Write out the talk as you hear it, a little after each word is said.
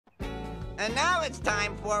And now it's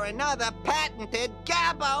time for another patented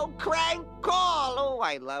Gabbo crank call. Oh,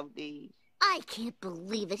 I love these. I can't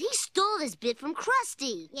believe it. He stole this bit from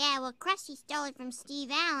Krusty. Yeah, well, Krusty stole it from Steve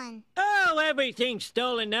Allen. Oh, everything's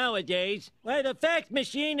stolen nowadays. Why, the fax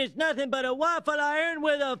machine is nothing but a waffle iron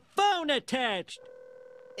with a phone attached.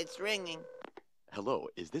 It's ringing. Hello,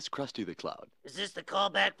 is this Krusty the Clown? Is this the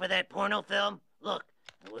callback for that porno film? Look,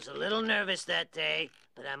 I was a little nervous that day,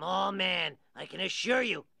 but I'm all man, I can assure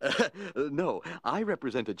you. No, I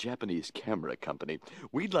represent a Japanese camera company.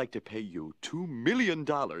 We'd like to pay you $2 million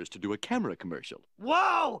to do a camera commercial.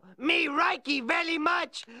 Whoa! Me Reiki very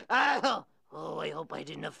much! Oh, I hope I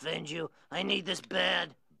didn't offend you. I need this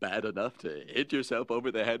bad. Bad enough to hit yourself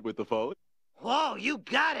over the head with the phone? Whoa, you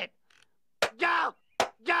got it! Go!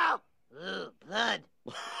 Go! Ugh, blood.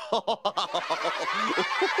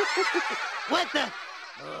 What the?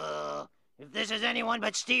 If this is anyone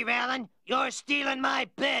but Steve Allen, you're stealing my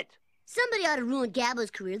bit. Somebody ought to ruin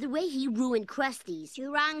Gabbo's career the way he ruined Krusty's.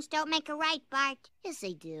 Two wrongs don't make a right, Bart. Yes,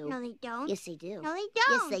 they do. No, they don't. Yes, they do. No, they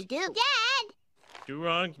don't. Yes, they do. Dad! Two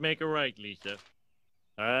wrongs make a right, Lisa.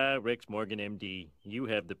 Ah, Rex Morgan, M.D., you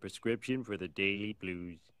have the prescription for the daily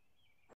blues.